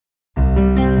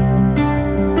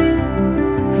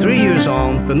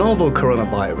The novel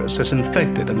coronavirus has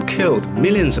infected and killed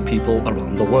millions of people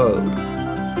around the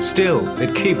world. Still,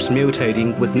 it keeps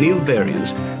mutating with new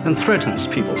variants and threatens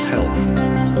people's health.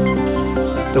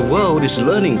 The world is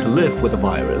learning to live with the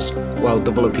virus while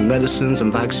developing medicines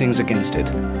and vaccines against it.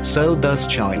 So does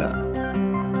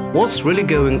China. What's really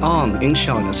going on in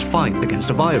China's fight against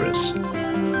the virus?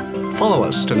 Follow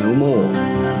us to know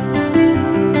more.